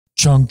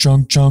Chung,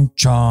 chung, chung,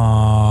 chung.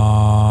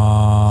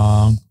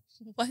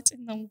 What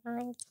in the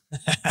world?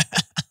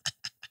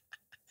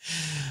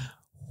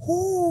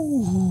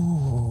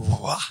 Ooh.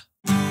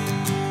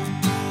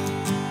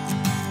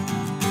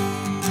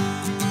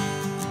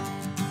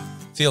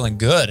 Feeling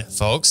good,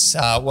 folks.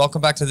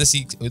 Welcome back to this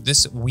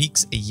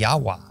week's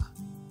YAWA.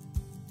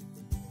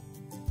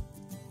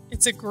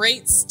 It's a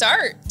great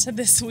start to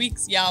this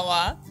week's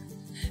YAWA.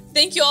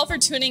 Thank you all for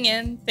tuning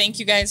in. Thank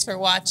you guys for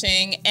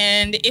watching.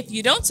 And if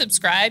you don't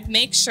subscribe,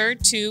 make sure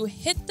to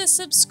hit the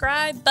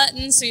subscribe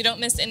button so you don't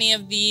miss any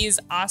of these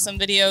awesome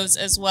videos,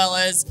 as well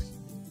as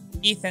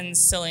Ethan's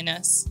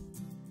silliness.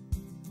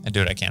 I do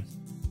what I can.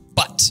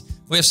 But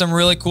we have some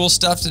really cool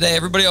stuff today.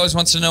 Everybody always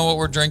wants to know what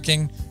we're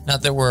drinking.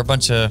 Not that we're a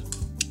bunch of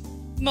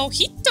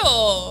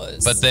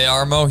mojitos. But they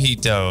are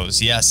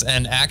mojitos, yes.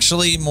 And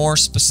actually, more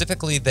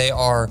specifically, they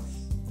are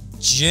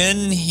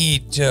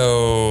ginjitos.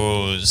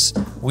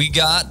 We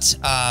got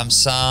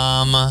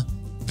some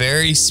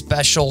very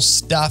special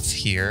stuff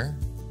here.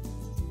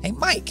 Hey,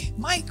 Mike,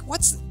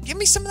 give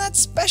me some of that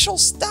special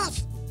stuff.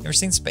 You ever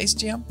seen Space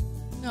Jam?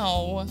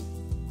 No. Are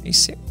you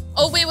serious?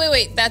 Oh,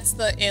 wait. That's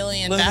the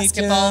alien Looney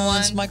basketball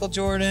Tunes, one. Michael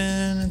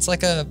Jordan. It's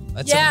like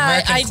it's an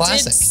American I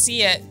classic. did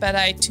see it, but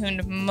I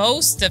tuned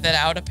most of it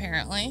out,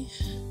 apparently.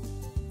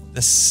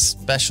 The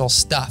special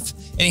stuff.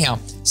 Anyhow,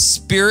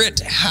 Spirit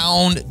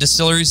Hound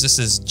Distilleries. This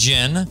is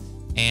gin,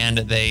 and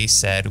they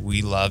said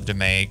we love to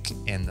make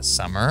in the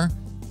summer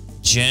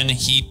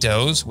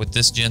ginjitos with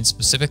this gin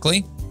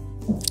specifically.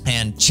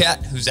 And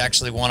Chet, who's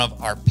actually one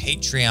of our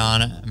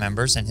Patreon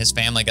members, and his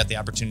family got the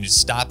opportunity to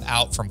stop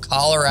out from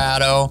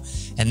Colorado.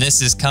 And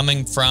this is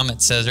coming from,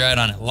 it says right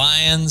on it,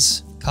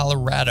 Lyons,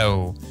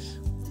 Colorado.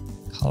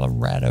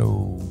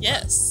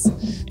 Yes.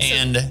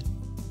 And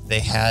they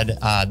had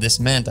this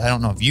mint. I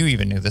don't know if you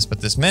even knew this, but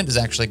this mint is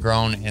actually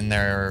grown in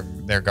their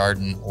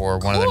garden or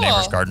one of their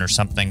neighbor's garden or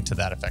something to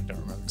that effect. I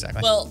don't remember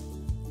exactly. Well,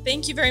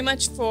 thank you very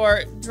much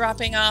for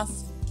dropping off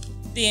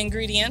the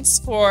ingredients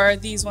for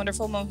these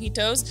wonderful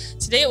mojitos.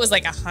 Today it was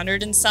like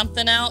 100 and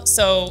something out,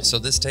 so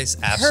this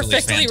tastes absolutely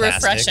perfectly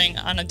fantastic. refreshing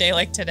on a day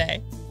like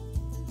today.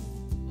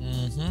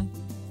 Mm-hmm.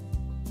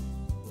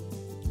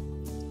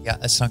 Yeah,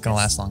 it's not going to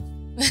last long.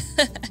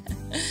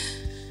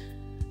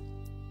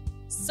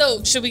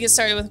 So, should we get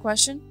started with a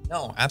question?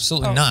 No,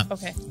 absolutely not.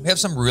 Okay. We have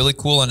some really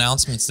cool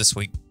announcements this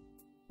week.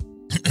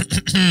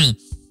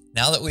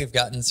 Now that we've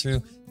gotten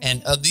through,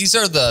 and these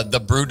are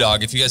the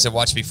BrewDog. If you guys have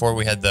watched before,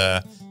 we had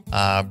the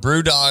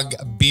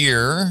BrewDog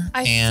beer.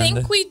 I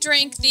think we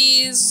drank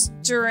these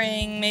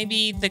during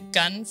maybe the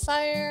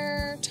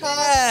gunfire talk.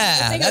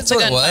 Yeah, that's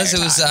what it was.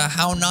 It was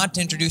how not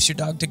to introduce your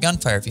dog to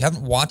gunfire. If you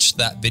haven't watched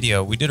that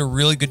video, we did a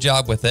really good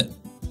job with it.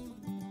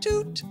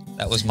 Toot.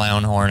 That was my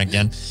own horn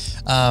again.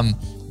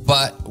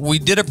 But we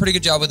did a pretty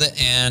good job with it,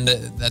 and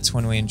that's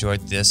when we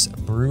enjoyed this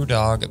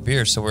BrewDog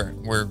beer. So we're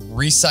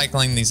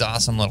recycling these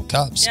awesome little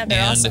cups. Yeah,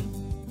 they're awesome.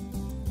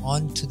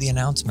 On to the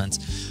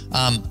announcements.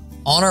 On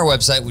our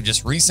website, we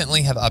just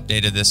recently have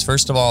updated this.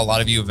 First of all, a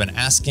lot of you have been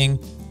asking.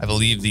 I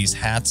believe these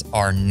hats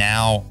are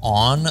now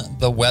on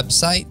the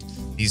website.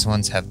 These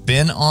ones have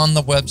been on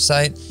the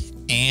website.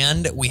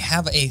 And we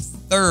have a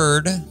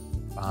third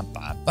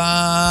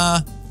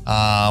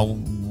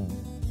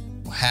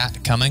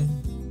hat coming.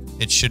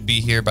 It should be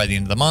here by the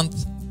end of the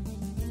month.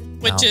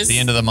 Which is... the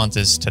end of the month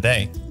is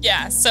today.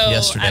 Yeah, so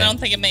yesterday. I don't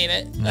think it made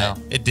it. No,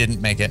 it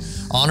didn't make it.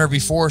 On or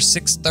before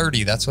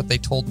 6:30, that's what they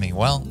told me.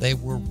 Well, they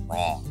were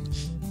wrong.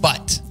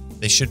 But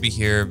they should be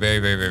here very,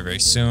 very, very, very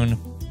soon,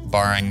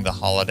 barring the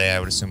holiday. I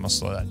would assume we'll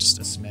slow that just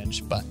a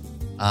smidge. But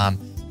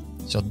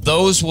so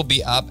those will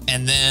be up.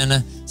 And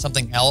then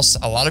something else,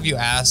 a lot of you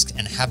asked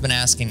and have been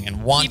asking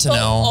and want to know.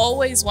 People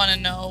always want to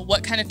know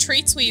what kind of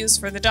treats we use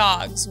for the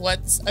dogs.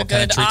 What's a good option? What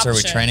kind of treats are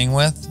we training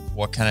with?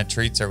 What kind of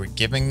treats are we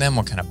giving them?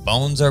 What kind of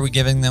bones are we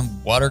giving them?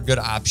 What are good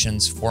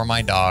options for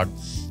my dog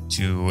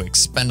to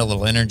expend a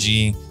little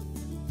energy,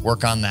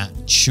 work on that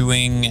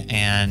chewing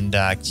and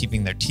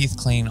keeping their teeth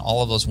clean,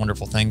 all of those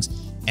wonderful things.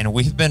 And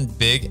we've been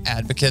big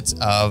advocates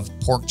of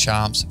pork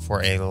chops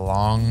for a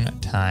long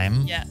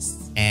time. Yes.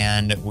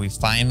 And we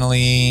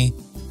finally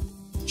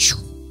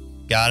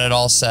got it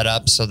all set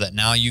up so that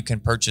now you can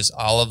purchase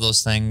all of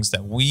those things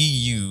that we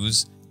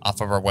use off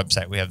of our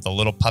website. We have the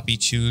little puppy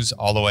chews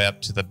all the way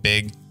up to the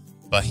big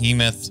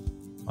behemoth.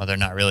 Well, they're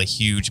not really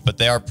huge, but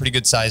they are pretty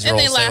good size rolls.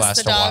 They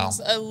last the a while.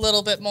 dogs a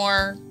little bit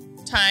more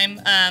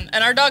time. And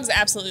our dogs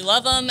absolutely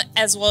love them,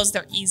 as well as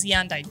they're easy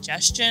on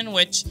digestion,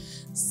 which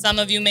some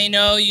of you may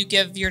know. You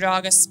give your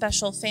dog a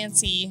special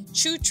fancy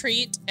chew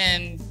treat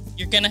and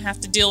you're going to have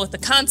to deal with the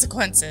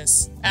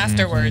consequences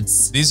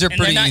afterwards. These are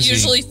pretty easy. They're not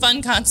usually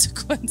fun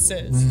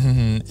consequences.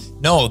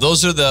 No,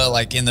 those are the,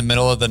 like in the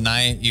middle of the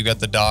night, you got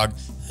the dog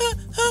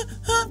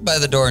by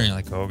the door and you're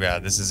like, oh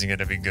God, this isn't going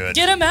to be good.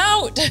 Get him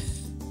out.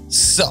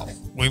 So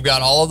we've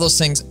got all of those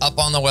things up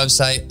on the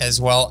website,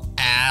 as well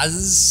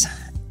as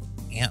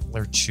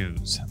antler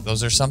chews.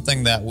 Those are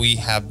something that we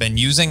have been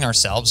using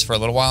ourselves for a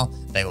little while.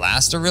 They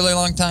last a really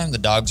long time. The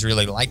dogs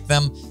really like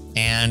them.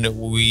 And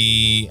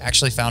we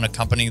actually found a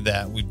company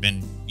that we've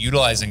been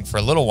utilizing for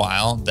a little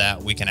while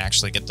that we can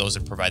actually get those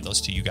and provide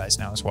those to you guys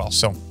now as well.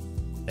 So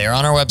they're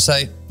on our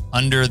website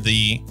under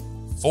the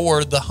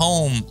For the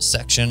Home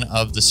section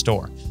of the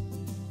store.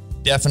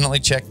 Definitely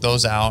check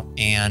those out.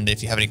 And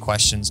if you have any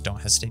questions,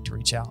 don't hesitate to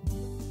reach out.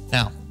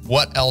 Now,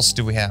 what else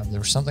do we have? There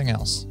was something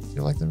else. I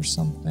feel like there was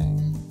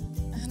something.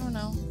 I don't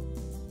know.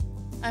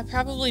 I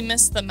probably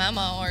missed the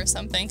memo or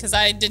something because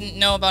I didn't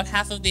know about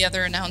half of the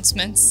other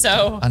announcements.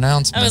 So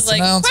Announcements. I was like,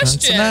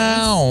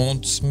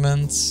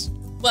 Announcements.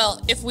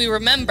 Well, if we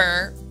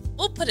remember,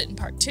 we'll put it in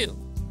part 2. Yes.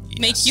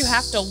 Make you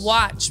have to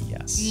watch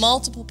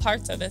multiple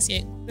parts of this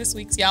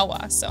week's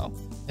YAWA. So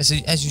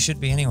as you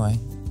should be anyway.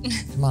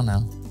 Come on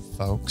now,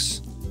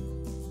 folks.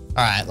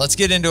 All right, let's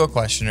get into a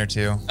question or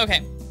two. Okay.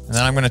 And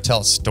then I'm going to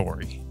tell a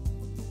story.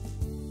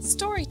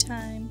 Story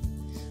time.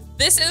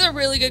 This is a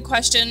really good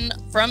question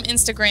from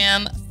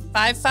Instagram,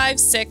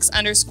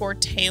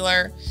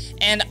 556_Taylor.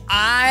 And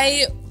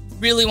I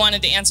really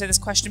wanted to answer this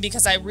question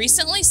because I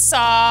recently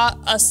saw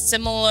a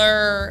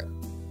similar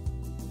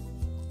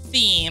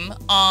theme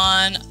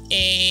on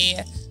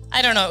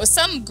I don't know, it was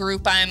some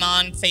group I'm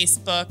on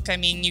Facebook. I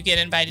mean, you get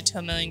invited to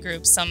a million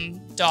groups, some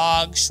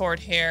dog, short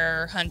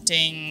hair,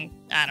 hunting,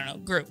 I don't know,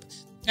 group.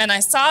 And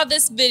I saw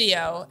this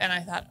video and I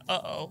thought,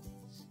 uh-oh,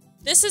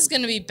 this is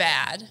going to be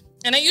bad.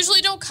 And I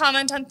usually don't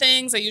comment on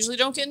things. I usually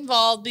don't get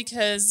involved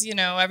because, you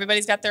know,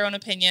 everybody's got their own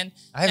opinion.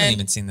 I haven't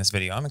even seen this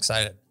video. I'm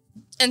excited.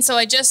 And so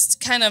I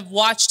just kind of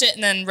watched it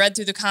and then read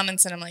through the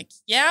comments and I'm like,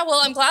 yeah, well,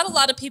 I'm glad a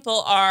lot of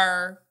people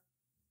are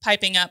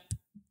piping up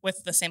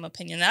with the same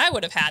opinion that I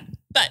would have had.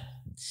 But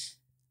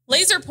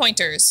laser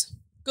pointers,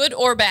 good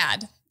or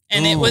bad?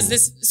 And it was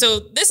this. So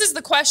this is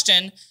the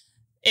question.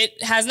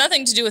 It has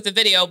nothing to do with the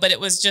video, but it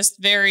was just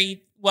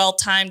very well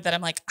timed that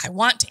I'm like, I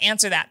want to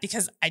answer that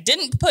because I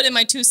didn't put in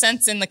my 2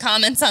 cents in the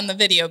comments on the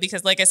video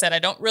because like I said, I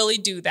don't really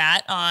do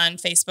that on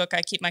Facebook.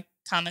 I keep my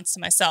comments to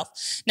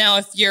myself. Now,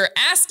 if you're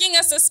asking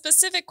us a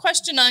specific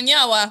question on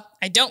YAWA,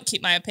 I don't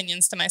keep my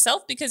opinions to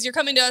myself because you're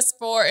coming to us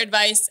for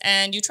advice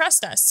and you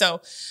trust us. So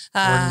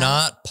we're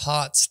not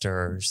pot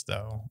stirrers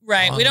though.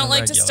 Right. We don't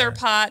like to stir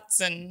pots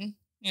and,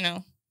 you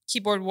know,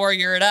 keyboard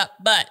warrior it up,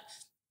 but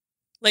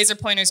laser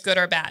pointers, good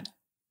or bad?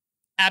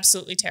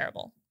 Absolutely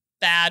terrible.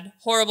 Bad,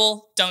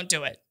 horrible, don't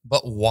do it.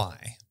 But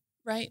why?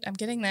 Right, I'm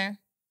getting there.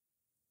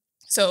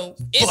 So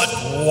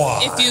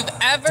if you've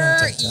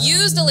ever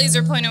used a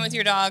laser pointer with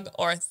your dog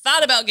or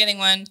thought about getting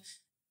one,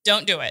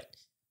 don't do it.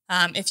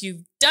 If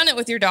you've done it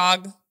with your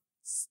dog,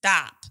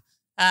 stop.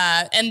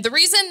 And the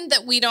reason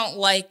that we don't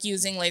like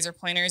using laser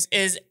pointers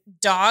is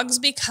dogs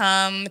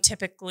become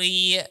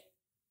typically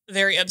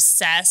very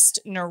obsessed,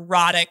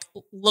 neurotic,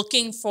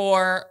 looking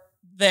for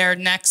their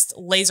next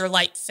laser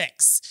light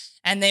fix.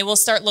 And they will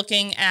start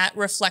looking at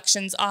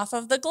reflections off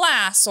of the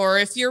glass, or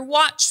if your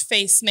watch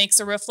face makes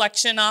a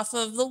reflection off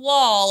of the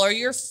wall or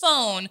your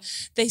phone,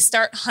 they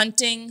start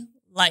hunting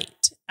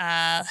light.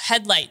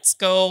 Headlights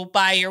go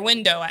by your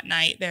window at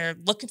night. They're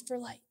looking for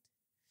light.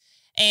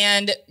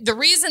 And the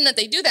reason that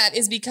they do that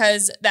is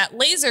because that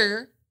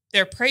laser,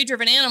 they're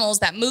prey-driven animals,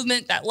 that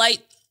movement, that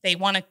light, they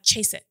want to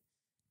chase it.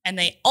 And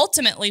they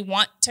ultimately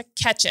want to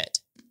catch it.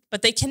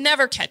 But they can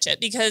never catch it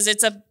because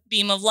it's a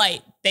beam of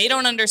light. They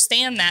don't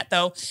understand that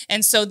though.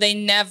 And so they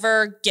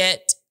never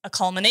get a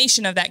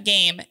culmination of that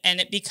game and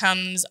it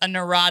becomes a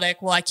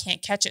neurotic, well, I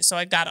can't catch it. So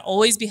I've got to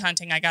always be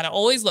hunting. I got to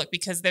always look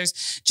because there's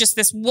just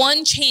this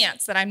one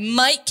chance that I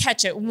might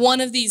catch it one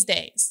of these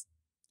days.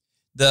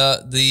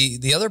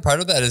 The other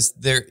part of that is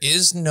there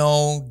is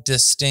no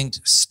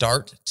distinct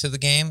start to the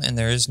game and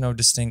there is no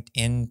distinct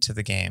end to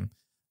the game,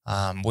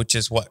 which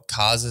is what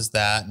causes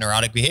that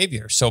neurotic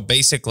behavior. So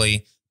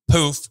basically,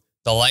 poof,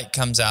 the light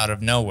comes out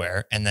of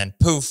nowhere, and then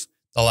poof,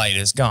 the light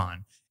is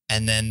gone.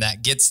 And then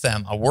that gets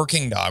them, a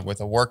working dog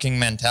with a working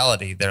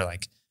mentality. They're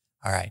like,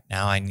 all right,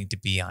 now I need to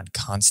be on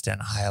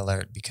constant high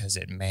alert because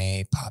it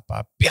may pop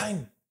up behind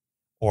me,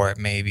 or it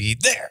may be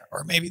there,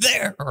 or maybe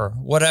there, or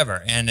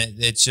whatever. And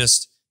it's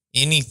just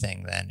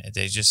anything then.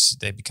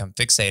 They become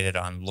fixated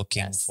on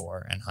looking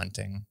for and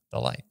hunting the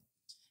light.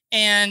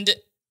 And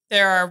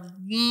there are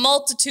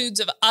multitudes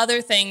of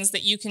other things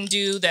that you can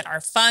do that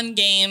are fun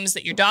games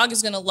that your dog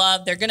is going to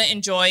love, they're going to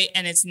enjoy,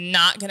 and it's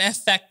not going to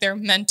affect their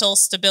mental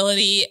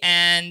stability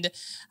and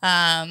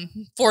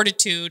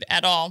fortitude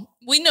at all.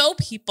 We know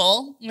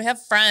people, we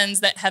have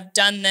friends that have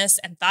done this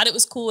and thought it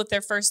was cool with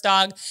their first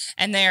dog,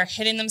 and they are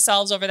hitting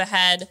themselves over the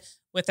head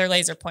with their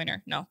laser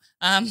pointer. No.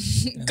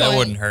 That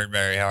wouldn't hurt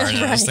very hard.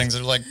 Right. Those things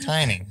are like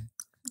tiny.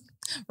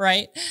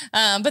 Right.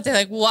 But they're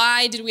like,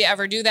 why did we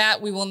ever do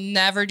that? We will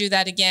never do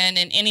that again.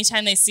 And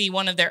anytime they see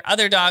one of their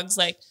other dogs,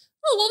 like,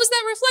 oh, what was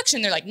that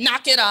reflection? They're like,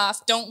 knock it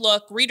off. Don't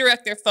look,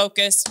 redirect their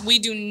focus. We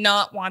do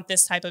not want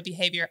this type of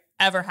behavior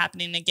ever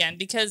happening again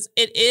because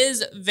it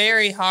is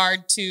very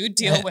hard to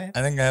deal with.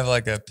 I think I have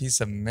like a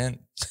piece of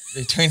mint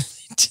between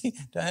the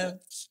teeth. Do I have?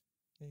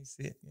 Can you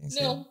see it? Can you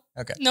see it?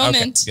 Okay. No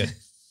mint. Good.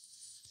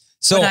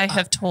 So would I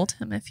have told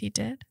him if he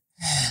did?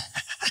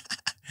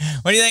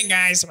 What do you think,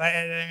 guys?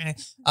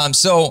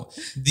 So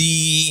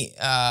the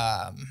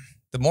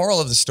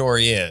moral of the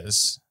story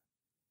is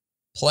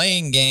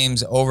playing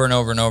games over and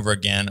over and over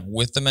again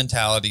with the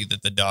mentality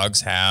that the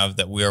dogs have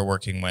that we are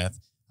working with,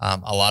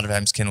 a lot of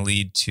times can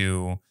lead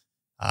to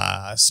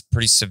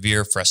pretty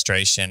severe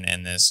frustration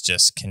and this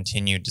just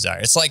continued desire.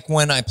 It's like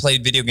when I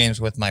played video games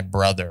with my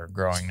brother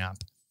growing up.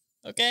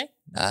 Okay.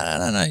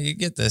 No. You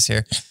get this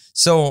here.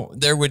 So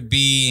there would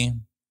be,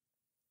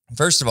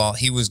 first of all,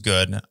 he was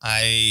good.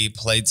 I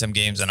played some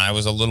games and I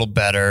was a little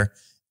better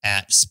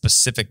at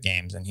specific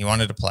games and he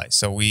wanted to play.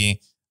 So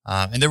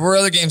and there were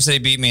other games that he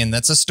beat me, and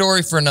that's a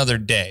story for another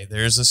day.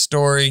 There's a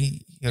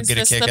story. You'll get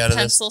a kick out of this.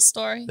 Pencil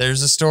story?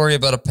 There's a story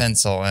about a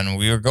pencil, and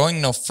we are going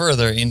no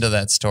further into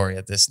that story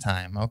at this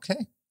time.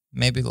 Okay.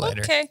 Maybe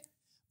later. Okay.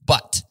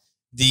 But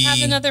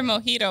have another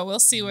mojito. We'll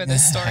see where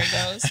this story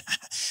goes.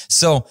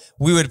 So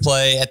we would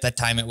play, at that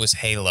time it was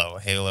Halo.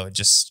 Halo had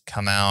just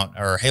come out,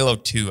 or Halo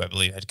 2, I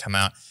believe, had come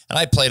out. And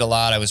I played a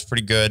lot. I was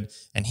pretty good.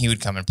 And he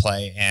would come and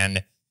play,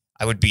 and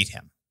I would beat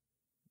him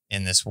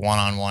in this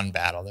one-on-one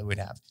battle that we'd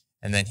have.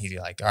 And then he'd be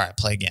like, all right,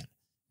 play again.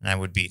 And I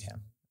would beat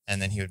him. And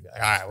then he would be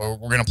like, all right,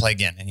 we're going to play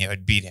again. And he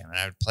would beat him. And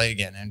I would play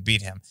again and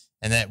beat him.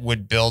 And that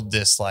would build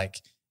this like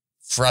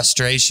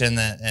frustration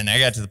and I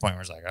got to the point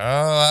where it's like, oh,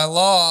 I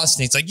lost.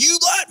 And he's like, you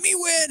let me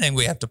win. And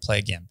we have to play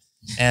again.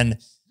 And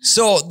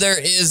so there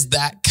is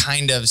that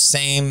kind of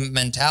same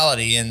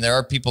mentality. And there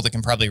are people that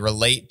can probably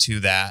relate to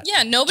that.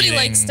 Yeah. Nobody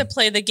likes to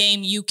play the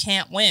game you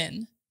can't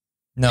win.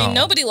 No. I mean,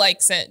 nobody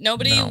likes it.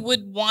 Nobody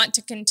would want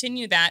to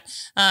continue that.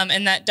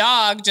 And that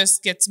dog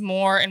just gets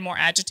more and more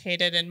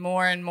agitated and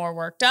more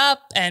worked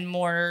up and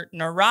more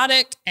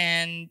neurotic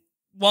and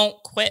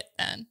won't quit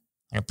then.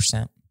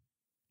 100%.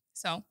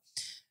 So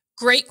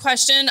great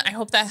question. I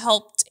hope that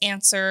helped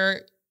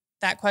answer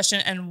that question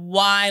and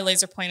why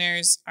laser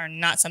pointers are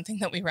not something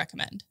that we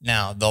recommend.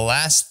 Now, the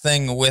last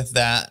thing with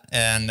that,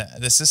 and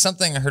this is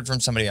something I heard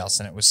from somebody else,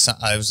 and it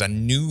was a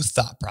new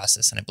thought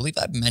process. And I believe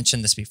I've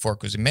mentioned this before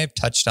because we may have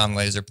touched on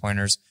laser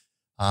pointers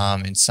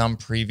in some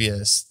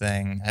previous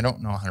thing. I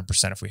don't know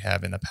 100% if we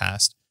have in the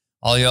past.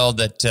 All y'all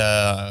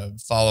that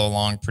follow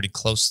along pretty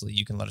closely,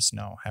 you can let us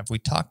know. Have we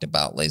talked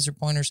about laser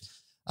pointers?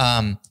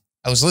 I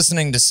was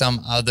listening to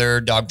some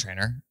other dog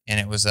trainer, and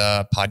it was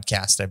a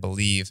podcast, I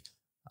believe.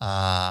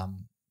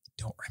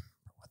 Don't remember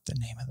what the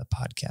name of the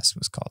podcast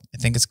was called. I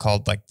think it's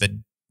called like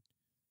the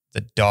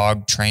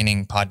dog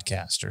training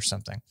podcast or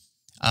something.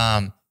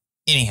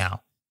 Anyhow,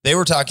 they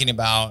were talking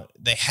about,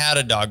 they had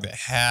a dog that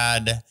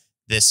had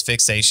this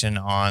fixation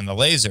on the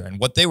laser, and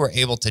what they were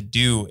able to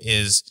do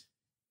is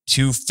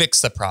to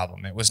fix the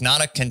problem. It was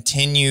not a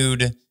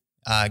continued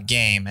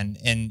game.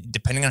 And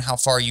depending on how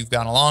far you've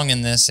gone along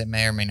in this, it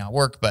may or may not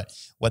work. But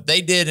what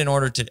they did in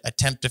order to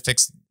attempt to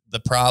fix the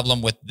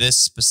problem with this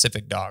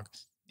specific dog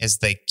is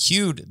they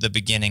cued the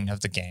beginning of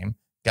the game,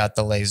 got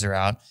the laser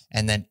out,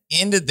 and then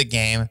ended the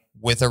game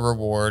with a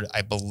reward,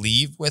 I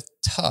believe with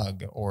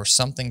tug or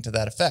something to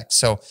that effect.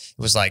 So it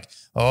was like,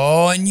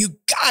 oh, and you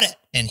got it.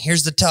 And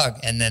here's the tug.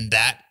 And then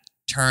that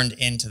turned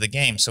into the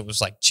game. So it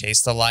was like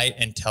chase the light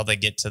until they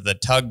get to the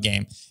tug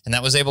game. And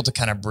that was able to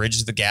kind of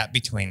bridge the gap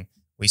between,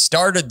 we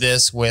started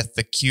this with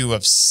the cue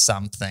of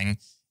something,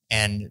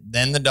 and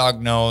then the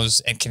dog knows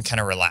and can kind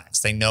of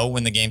relax. They know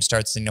when the game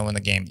starts, they know when the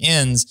game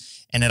ends.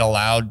 And it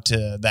allowed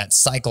that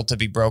cycle to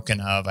be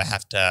broken of, I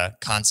have to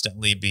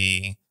constantly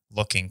be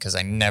looking because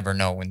I never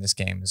know when this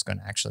game is going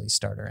to actually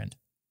start or end.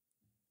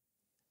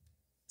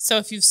 So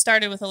if you've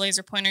started with a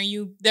laser pointer,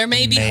 there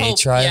may be hope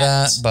try yet.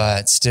 that,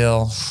 but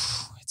still,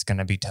 it's going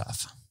to be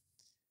tough.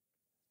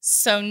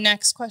 So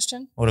next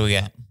question. What do we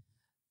got?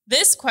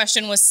 This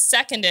question was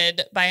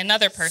seconded by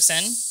another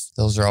person.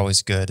 Those are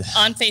always good.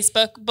 On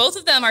Facebook. Both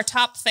of them are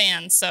top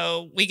fans,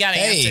 so we got to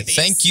answer these.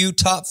 Thank you,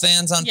 top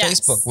fans on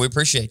Facebook. We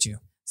appreciate you.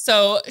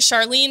 So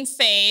Charlene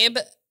Fabe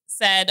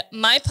said,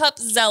 my pup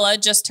Zella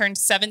just turned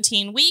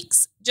 17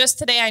 weeks. Just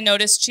today I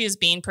noticed she is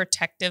being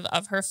protective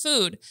of her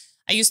food.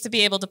 I used to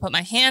be able to put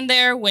my hand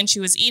there when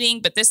she was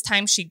eating, but this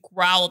time she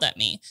growled at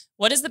me.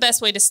 What is the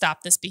best way to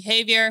stop this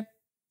behavior?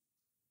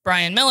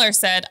 Brian Miller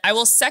said, I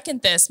will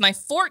second this. My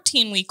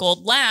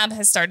 14-week-old lab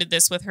has started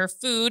this with her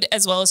food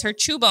as well as her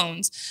chew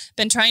bones.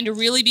 Been trying to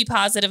really be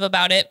positive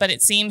about it, but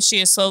it seems she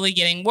is slowly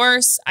getting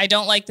worse. I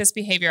don't like this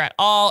behavior at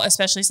all,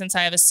 especially since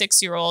I have a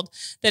 6-year-old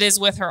that is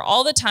with her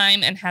all the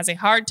time and has a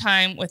hard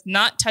time with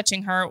not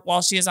touching her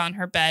while she is on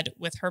her bed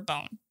with her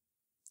bone.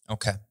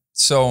 Okay.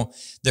 So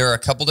there are a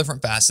couple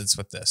different facets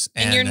with this.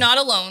 And you're not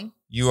alone.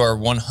 You are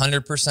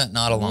 100%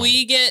 not alone.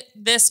 We get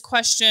this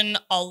question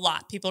a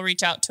lot. People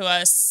reach out to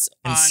us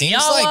on It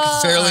seems YAWA,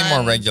 like fairly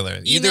more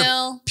regular.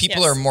 Email. Either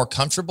people are more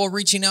comfortable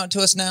reaching out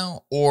to us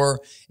now, or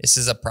this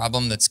is a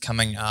problem that's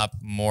coming up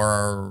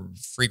more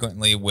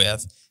frequently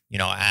with,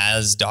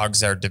 as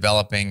dogs are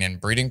developing and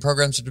breeding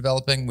programs are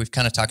developing. We've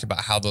kind of talked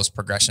about how those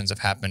progressions have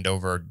happened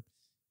over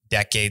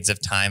decades of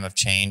time of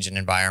change and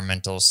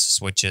environmental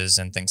switches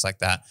and things like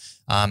that.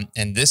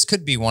 And this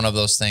could be one of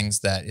those things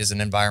that is an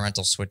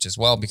environmental switch as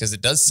well, because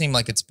it does seem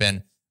like it's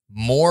been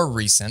more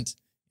recent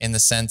in the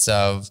sense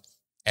of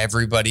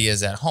everybody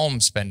is at home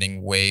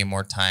spending way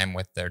more time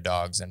with their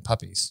dogs and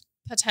puppies.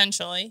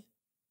 Potentially.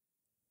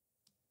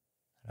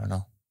 I don't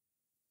know.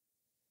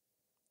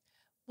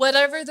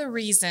 Whatever the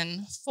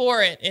reason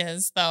for it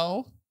is,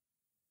 though,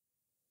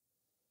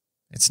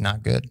 it's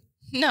not good.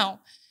 No.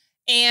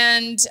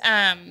 And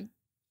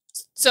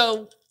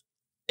so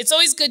it's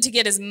always good to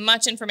get as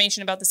much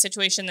information about the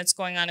situation that's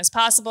going on as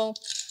possible.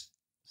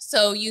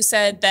 So you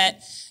said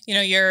that,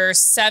 your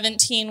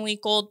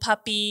 17-week-old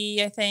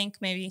puppy, I think,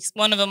 maybe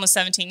one of them was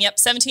 17. Yep,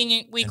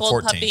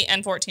 17-week-old puppy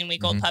and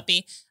 14-week-old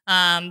puppy.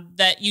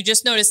 That you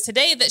just noticed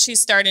today that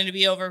she's starting to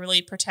be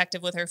overly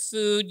protective with her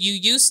food. You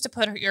used to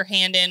put your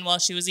hand in while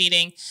she was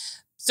eating.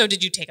 So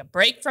did you take a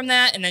break from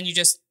that and then you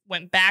just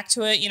went back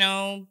to it,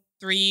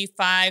 3,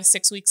 5,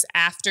 6 weeks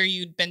after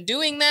you'd been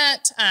doing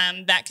that?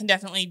 That can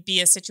definitely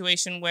be a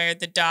situation where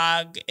the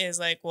dog is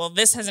like, well,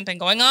 this hasn't been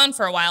going on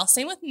for a while.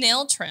 Same with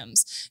nail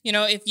trims.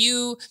 If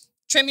you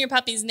trim your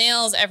puppy's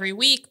nails every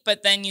week,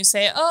 but then you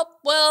say, oh,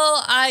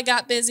 well, I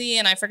got busy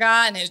and I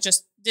forgot and it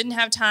just didn't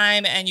have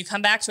time, and you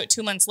come back to it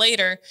 2 months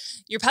later,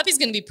 your puppy's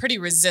going to be pretty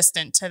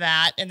resistant to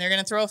that, and they're going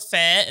to throw a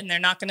fit, and they're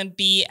not going to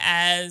be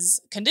as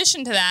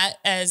conditioned to that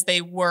as they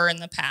were in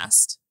the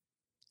past.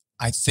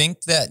 I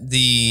think that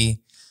the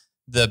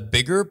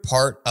bigger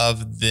part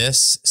of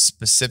this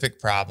specific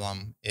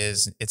problem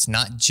is it's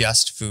not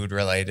just food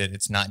related.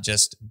 It's not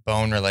just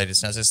bone related.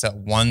 It's not just that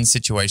one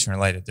situation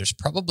related. There's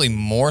probably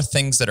more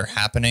things that are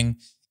happening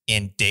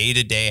in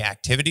day-to-day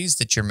activities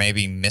that you're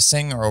maybe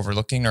missing or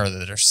overlooking, or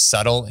that are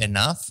subtle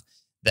enough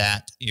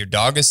that your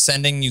dog is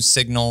sending you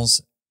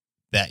signals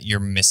that you're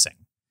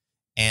missing.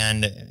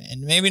 And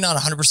maybe not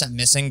 100%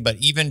 missing, but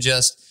even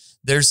just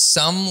there's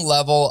some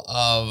level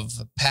of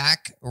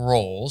pack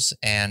roles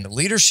and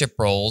leadership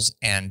roles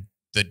and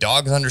the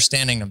dog's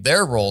understanding of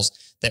their roles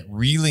that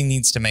really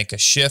needs to make a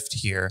shift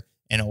here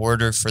in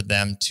order for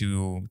them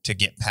to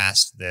get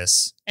past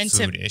this and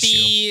food to issue.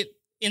 Be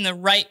in the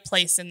right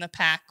place in the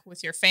pack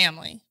with your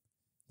family.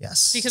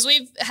 Yes. Because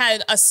we've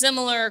had a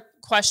similar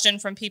question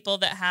from people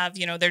that have,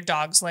 their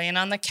dog's laying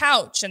on the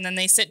couch and then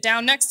they sit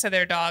down next to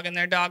their dog and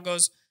their dog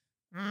goes,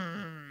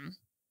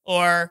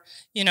 Or,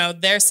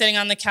 they're sitting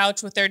on the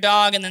couch with their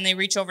dog and then they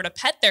reach over to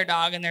pet their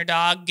dog and their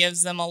dog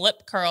gives them a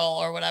lip curl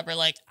or whatever.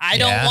 Like, I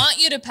don't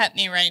want you to pet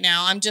me right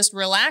now. I'm just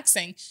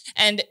relaxing.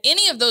 And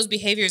any of those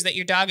behaviors that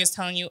your dog is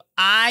telling you,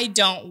 I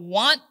don't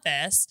want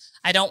this.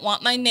 I don't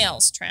want my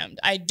nails trimmed.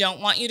 I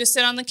don't want you to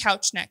sit on the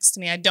couch next to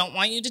me. I don't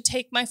want you to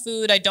take my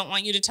food. I don't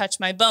want you to touch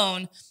my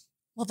bone.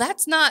 Well,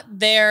 that's not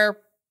their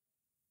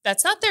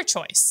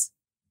choice.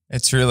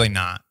 It's really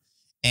not.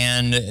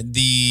 And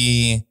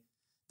the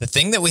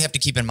thing that we have to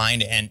keep in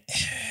mind, and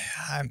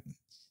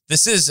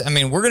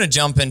we're going to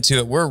jump into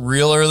it. We're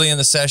real early in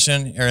the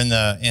session or in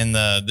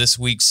the this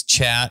week's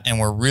chat, and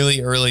we're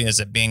really early as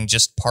it being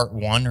just part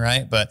 1,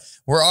 right? But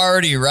we're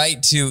already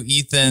right to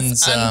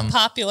Ethan's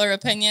unpopular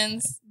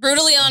opinions,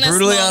 brutally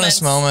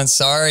honest moments.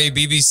 Sorry,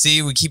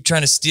 BBC, we keep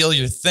trying to steal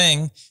your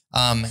thing.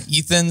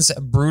 Ethan's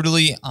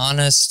brutally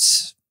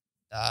honest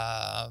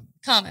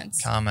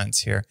comments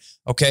here.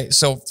 Okay,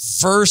 so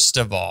first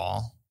of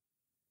all,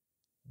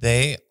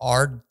 they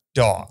are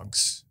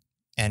dogs,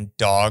 and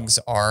dogs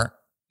are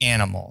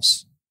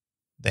animals.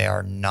 They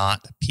are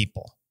not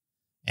people.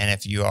 And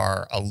if you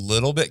are a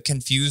little bit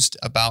confused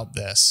about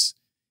this,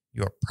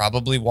 you're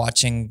probably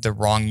watching the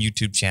wrong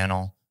YouTube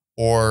channel,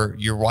 or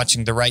you're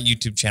watching the right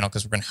YouTube channel,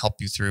 because we're going to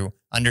help you through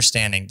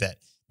understanding that.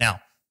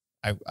 Now,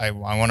 I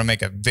want to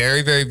make a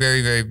very, very,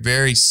 very, very,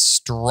 very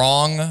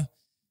strong.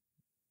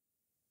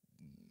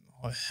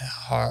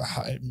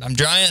 I'm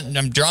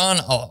drawing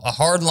a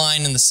hard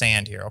line in the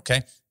sand here,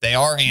 okay? They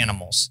are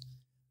animals,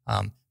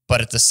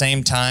 but at the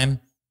same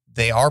time,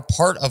 they are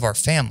part of our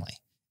family.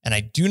 And I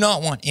do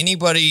not want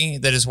anybody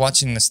that is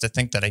watching this to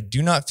think that I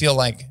do not feel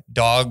like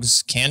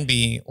dogs can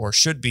be or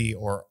should be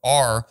or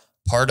are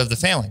part of the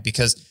family,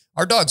 because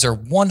our dogs are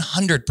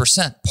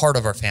 100% part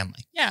of our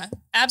family. Yeah,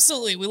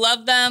 absolutely. We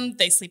love them.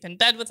 They sleep in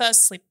bed with us,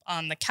 sleep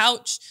on the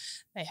couch.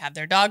 They have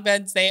their dog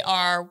beds. They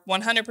are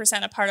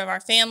 100% a part of our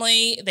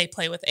family. They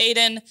play with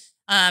Aiden.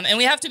 And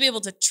we have to be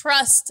able to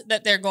trust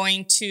that they're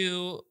going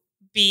to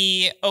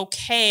be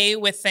okay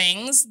with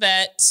things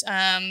that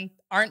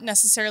aren't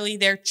necessarily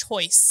their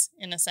choice,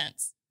 in a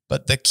sense.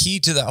 But the key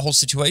to that whole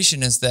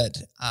situation is that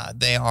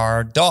they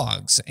are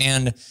dogs.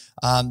 And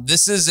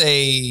this is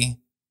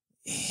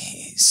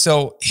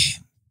so...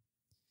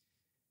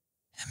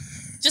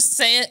 Just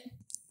say it.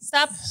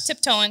 Stop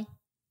tiptoeing.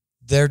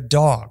 They're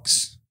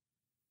dogs.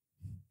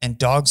 And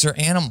dogs are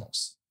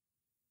animals.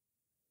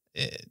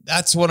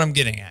 That's what I'm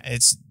getting at.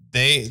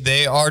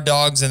 They are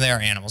dogs and they are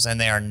animals,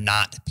 and they are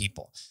not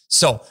people.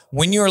 So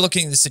when you are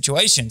looking at the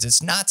situations,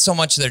 it's not so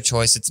much their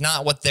choice. It's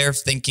not what they're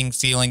thinking,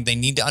 feeling. They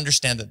need to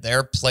understand that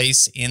their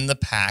place in the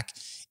pack,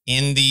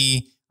 in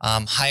the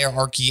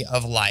hierarchy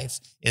of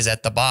life, is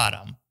at the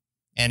bottom.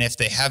 And if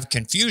they have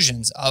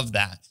confusions of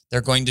that,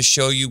 they're going to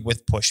show you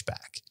with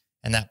pushback.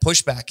 And that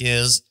pushback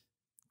is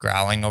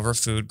growling over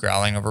food,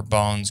 growling over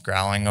bones,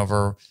 growling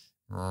over,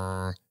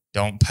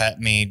 don't pet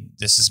me,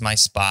 this is my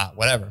spot,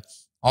 whatever.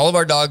 all of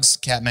our dogs,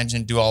 Kat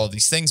mentioned, do all of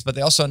these things, but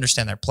they also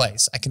understand their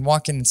place. I can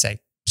walk in and say,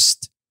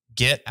 psst,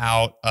 get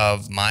out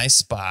of my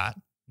spot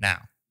now.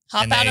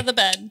 Hop out of the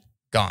bed.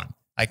 Gone.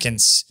 I can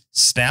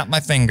snap my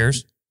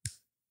fingers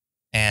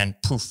and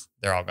poof,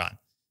 they're all gone.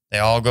 They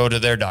all go to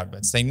their dog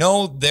beds. They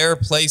know their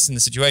place in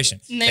the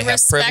situation. And they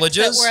have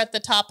privileges. That we're at the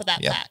top of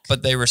that pack.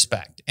 But they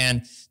respect.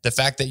 And the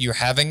fact that you're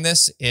having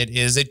this, it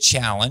is a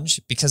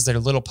challenge because they're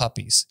little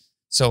puppies.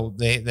 So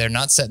they're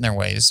not set in their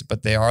ways,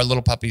 but they are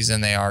little puppies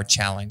and they are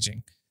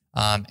challenging.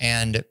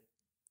 And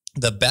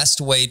the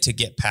best way to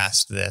get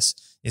past this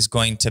is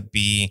going to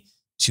be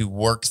to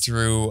work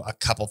through a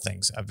couple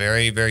things. A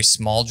very, very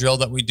small drill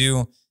that we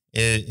do,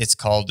 it's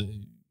called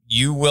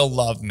You Will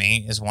Love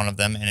Me is one of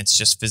them. And it's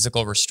just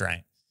physical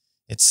restraint.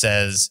 It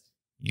says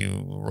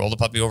you roll the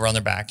puppy over on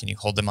their back and you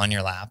hold them on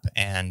your lap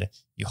and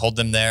you hold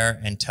them there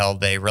until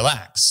they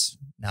relax.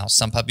 Now,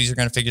 some puppies are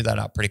going to figure that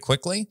out pretty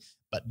quickly,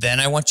 but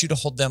then I want you to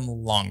hold them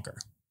longer.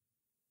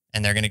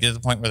 And they're going to get to the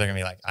point where they're going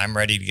to be like, I'm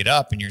ready to get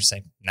up. And you're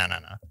saying, no.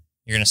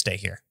 You're going to stay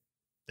here.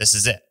 This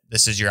is it.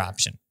 This is your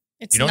option.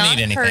 You don't need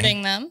anything. It's not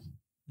hurting them.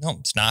 No,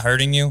 it's not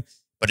hurting you,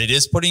 but it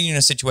is putting you in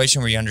a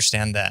situation where you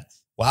understand that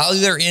while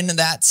they're in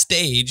that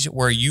stage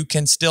where you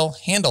can still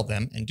handle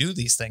them and do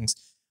these things,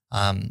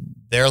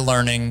 they're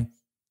learning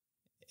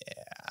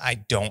I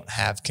don't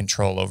have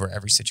control over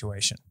every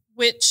situation.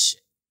 Which,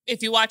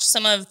 if you watch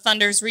some of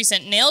Thunder's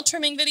recent nail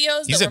trimming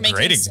videos, he's a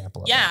great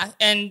example of that.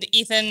 And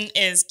Ethan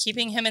is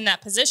keeping him in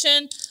that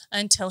position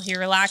until he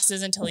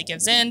relaxes, until he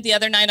gives in. The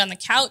other night on the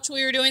couch,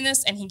 we were doing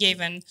this, and he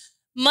gave in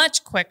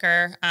much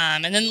quicker.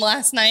 And then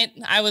last night,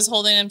 I was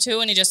holding him too,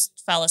 and he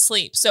just fell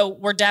asleep. So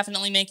we're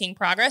definitely making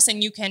progress,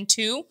 and you can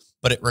too.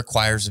 But it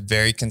requires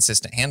very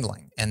consistent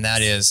handling. And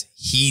that is,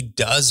 he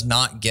does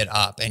not get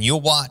up. And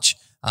you'll watch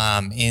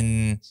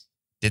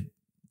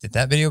did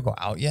that video go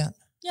out yet?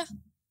 Yeah.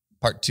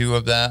 Part 2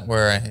 of that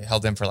where I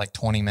held him for like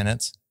 20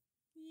 minutes.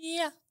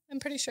 Yeah, I'm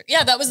pretty sure.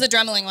 Yeah, that was the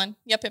dremeling one.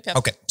 Yep.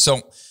 Okay.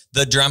 So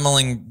the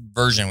dremeling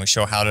version, we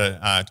show how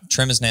to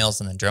trim his nails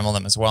and then dremel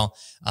them as well.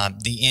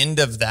 The end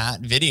of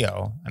that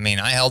video, I mean,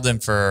 I held him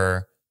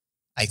for,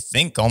 I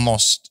think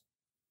almost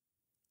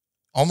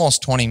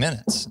 20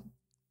 minutes.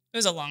 It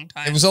was a long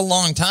time. It was a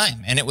long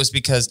time. And it was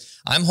because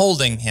I'm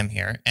holding him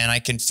here and I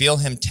can feel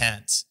him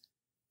tense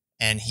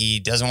and he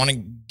doesn't want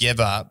to give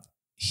up.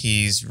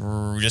 He's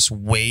just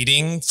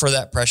waiting for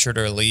that pressure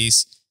to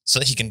release so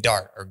that he can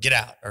dart or get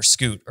out or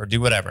scoot or do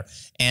whatever.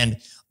 And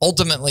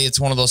ultimately, it's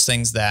one of those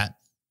things that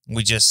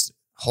we just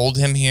hold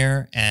him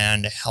here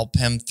and help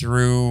him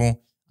through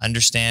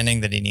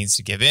understanding that he needs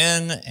to give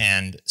in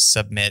and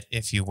submit,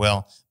 if you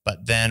will.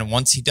 But then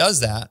once he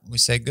does that, we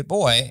say, good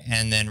boy,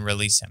 and then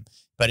release him.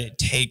 But it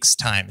takes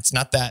time. It's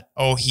not that,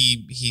 oh,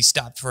 he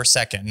stopped for a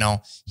second.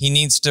 No, he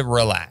needs to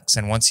relax.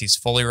 And once he's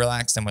fully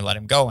relaxed, then we let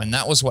him go. And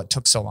that was what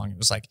took so long. It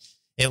was like,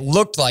 it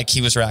looked like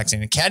he was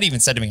relaxing. And Kat even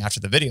said to me after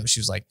the video, she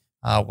was like,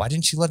 why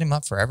didn't you let him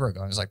up forever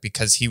ago? I was like,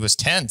 because he was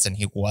tense and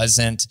he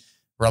wasn't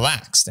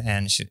relaxed.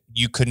 And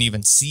you couldn't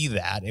even see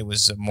that. It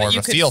was more of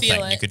a feel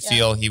thing. You could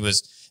feel he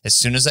was, as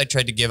soon as I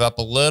tried to give up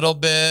a little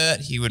bit,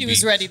 he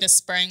was ready to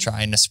spring,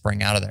 trying to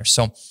spring out of there.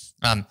 So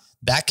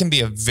that can be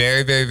a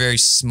very, very, very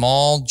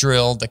small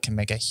drill that can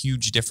make a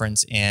huge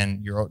difference in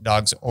your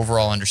dog's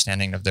overall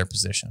understanding of their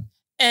position.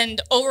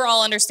 And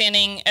overall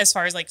understanding as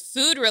far as like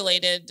food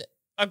related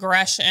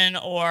aggression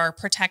or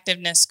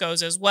protectiveness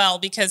goes as well,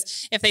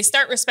 because if they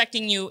start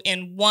respecting you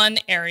in one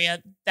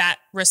area, that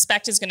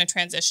respect is going to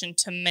transition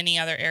to many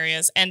other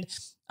areas. And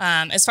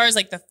as far as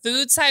like the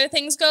food side of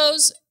things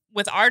goes,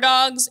 with our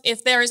dogs,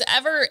 if there's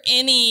ever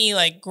any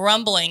like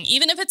grumbling,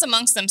 even if it's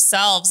amongst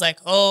themselves, like,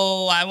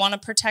 oh, I want to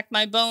protect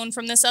my bone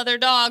from this other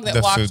dog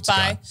that walked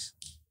by,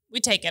 we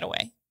take it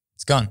away.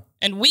 It's gone.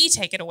 And we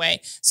take it away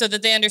so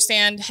that they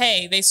understand,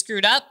 hey, they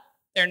screwed up.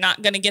 They're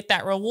not going to get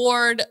that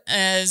reward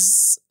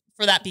as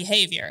for that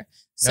behavior.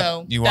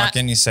 So you walk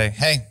in, you say,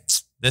 hey,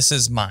 this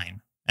is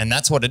mine. And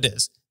that's what it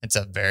is. It's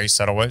a very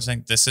subtle way of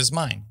saying, this is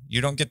mine.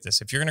 You don't get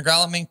this. If you're going to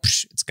growl at me,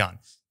 it's gone.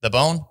 The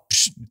bone,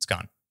 it's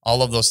gone.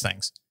 All of those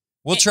things.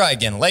 We'll try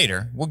again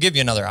later. We'll give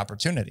you another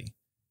opportunity.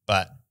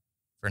 But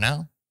for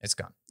now, it's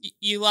gone.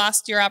 You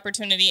lost your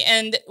opportunity.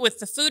 And with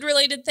the food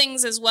related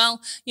things as well,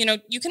 you know,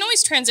 you can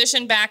always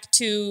transition back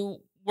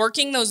to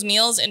working those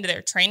meals into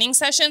their training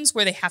sessions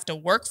where they have to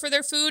work for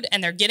their food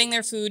and they're getting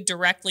their food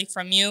directly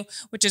from you,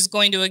 which is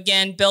going to,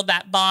 again, build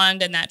that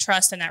bond and that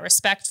trust and that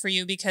respect for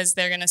you, because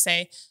they're going to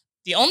say,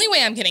 the only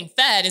way I'm getting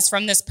fed is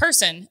from this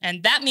person.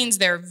 And that means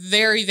they're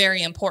very,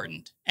 very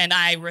important. And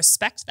I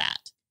respect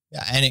that.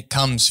 Yeah, and it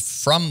comes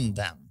from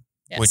them,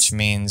 which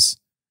means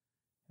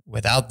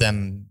without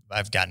them,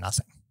 I've got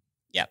nothing.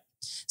 Yep.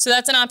 So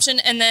that's an option.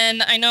 And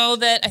then I know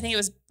that I think it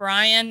was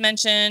Brian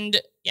mentioned,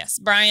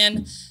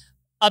 Brian,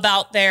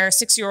 about their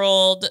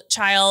 6-year-old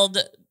child,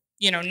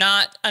 you know,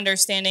 not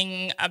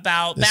understanding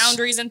about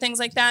boundaries and things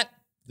like that.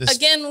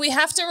 Again, we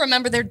have to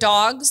remember they're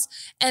dogs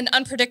and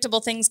unpredictable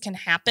things can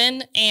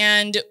happen.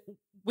 And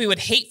we would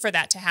hate for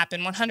that to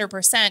happen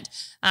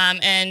 100%.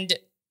 And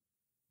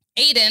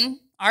Aiden,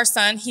 our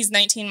son, he's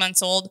 19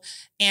 months old,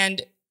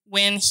 and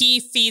when he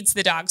feeds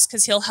the dogs,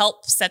 because he'll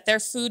help set their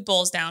food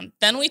bowls down.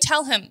 Then we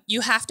tell him,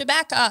 you have to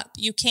back up.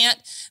 You can't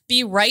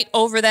be right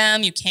over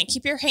them. You can't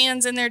keep your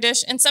hands in their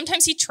dish. And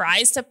sometimes he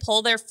tries to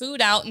pull their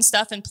food out and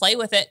stuff and play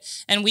with it.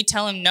 And we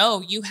tell him,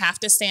 no, you have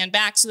to stand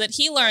back, so that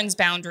he learns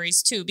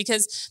boundaries too.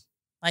 Because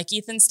like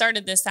Ethan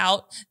started this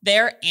out,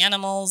 they're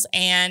animals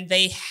and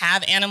they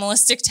have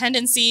animalistic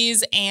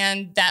tendencies,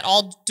 and that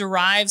all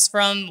derives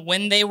from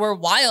when they were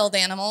wild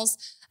animals.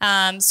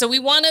 So we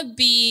want to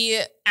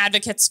be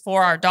advocates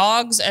for our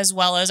dogs as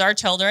well as our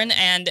children,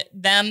 and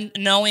them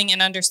knowing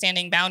and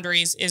understanding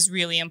boundaries is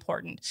really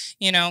important.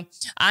 You know,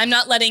 I'm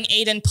not letting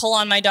Aiden pull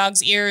on my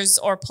dog's ears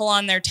or pull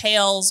on their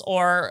tails,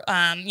 or,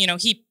 you know,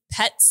 he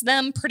pets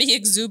them pretty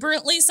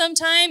exuberantly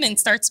sometime and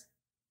starts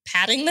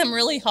patting them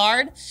really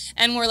hard.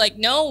 And we're like,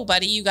 no,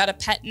 buddy, you got to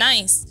pet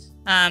nice.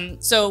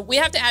 So we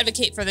have to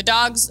advocate for the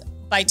dogs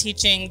by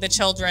teaching the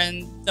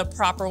children the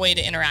proper way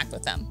to interact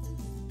with them.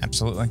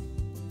 Absolutely.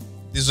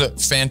 These are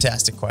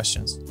fantastic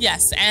questions.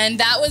 Yes, and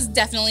that was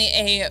definitely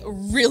a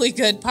really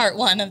good part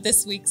 1 of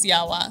this week's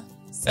YAWA.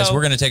 So as we're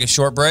going to take a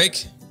short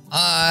break,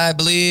 I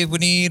believe we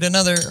need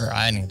another, or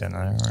I need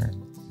another, or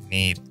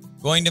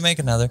going to make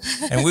another.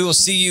 And we will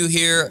see you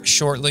here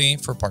shortly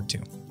for part 2.